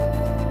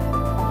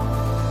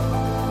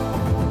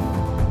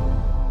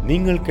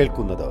നിങ്ങൾ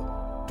കേൾക്കുന്നത്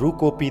true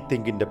copy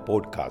തിങ്കിന്റെ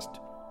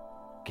podcast.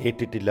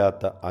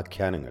 കേട്ടിട്ടില്ലാത്ത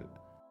ആഖ്യാനങ്ങൾ.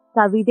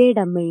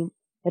 കവിതയുടെ അമ്മയും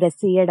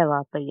റസിയയുടെ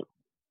വാപ്പയും.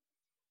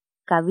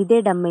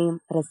 കവിതയുടെ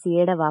അമ്മയും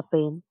റസിയയുടെ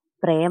വാപ്പയും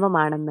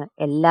പ്രേമമാണെന്ന്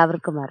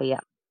എല്ലാവർക്കും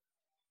അറിയാം.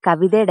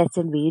 കവിതയുടെ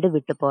അച്ഛൻ വീട്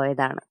വിട്ടു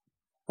പോയതാണ്.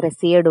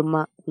 റസിയയുടെ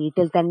ഉമ്മ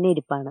വീട്ടിൽ തന്നെ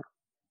ഇരിപ്പാണ്.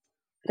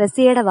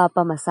 റസിയയുടെ വാപ്പ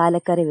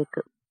മസാലക്കറി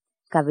വെക്കും.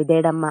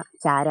 കവിതയുടെ അമ്മ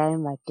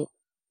ചാരായം വാറ്റും.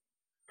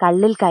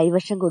 കള്ളിൽ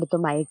കൈവശം കൊടുത്തു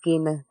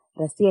മയക്കിന്ന്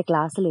റസിയ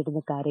ക്ലാസ്സിലിരുന്ന്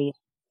കരയും.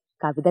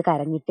 കവിത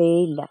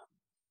കരഞ്ഞിട്ടേയില്ല.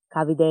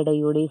 കവിതയുടെ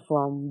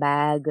യൂണിഫോം,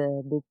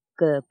 ബാഗ്,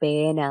 ബുക്ക്,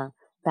 പേന,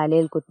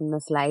 തലയിൽ കുത്തുന്ന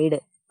സ്ലൈഡ്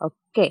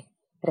ഒക്കെ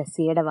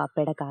റസിയയുടെ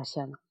വാപ്പയുടെ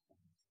കാശാണ്.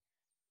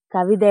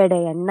 കവിതയുടെ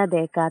എണ്ണ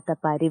തേക്കാത്ത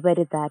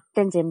പരിപരുത്ത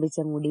അറ്റം ചെമ്പിച്ച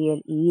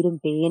മുടിയിൽ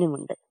ഈരും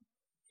പേനുമുണ്ട്.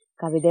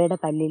 കവിതയുടെ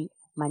പല്ലിൽ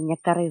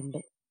മഞ്ഞക്കറയുണ്ട്.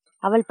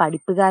 അവൾ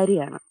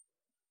പഠിപ്പുകാരിയാണ്.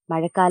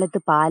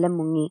 മഴക്കാലത്ത് പാലം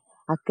മുങ്ങി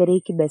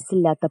അക്കരയ്ക്ക്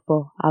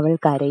ബസ്സില്ലാത്തപ്പോ അവൾ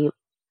കരയും.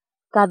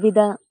 കവിത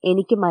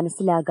എനിക്ക്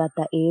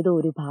മനസ്സിലാകാത്ത ഏതോ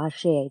ഒരു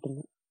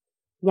ഭാഷയായിരുന്നു.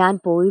 ഞാൻ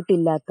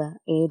പോയിട്ടില്ലാത്ത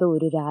ഏതോ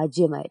ഒരു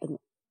രാജ്യമായിരുന്നു.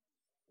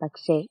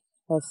 പക്ഷേ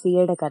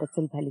റസിയയുടെ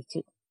കരച്ചിൽ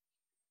ഫലിച്ചു.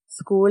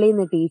 സ്കൂളിൽ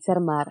നിന്ന്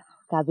ടീച്ചർമാർ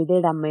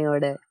കവിതയുടെ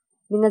അമ്മയോട്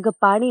നിങ്ങൾക്ക്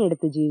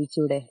പണിയെടുത്ത്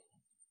ജീവിച്ചൂടെ?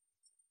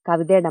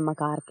 കവിതയുടെ അമ്മ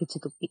കാർക്കിച്ചു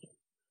തുപ്പി.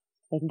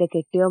 എന്റെ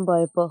കെട്ടിയോൻ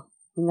പോയപ്പോ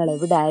നിങ്ങൾ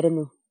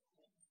എവിടായിരുന്നു?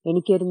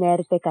 എനിക്കൊരു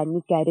നേരത്തെ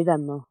കഞ്ഞിക്കരി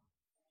തന്നോ?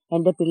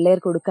 എന്റെ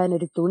പിള്ളേർക്ക് കൊടുക്കാൻ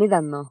ഒരു തുണി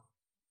തന്നോ?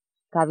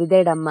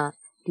 കവിതയുടെ അമ്മ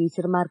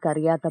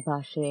ടീച്ചർമാർക്കറിയാത്ത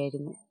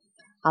ഭാഷയായിരുന്നു.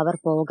 അവർ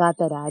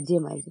പോകാത്ത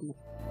രാജ്യമായിരുന്നു.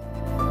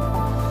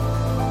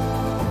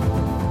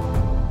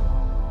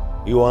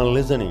 You are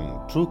listening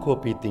True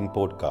Copy Think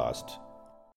podcast.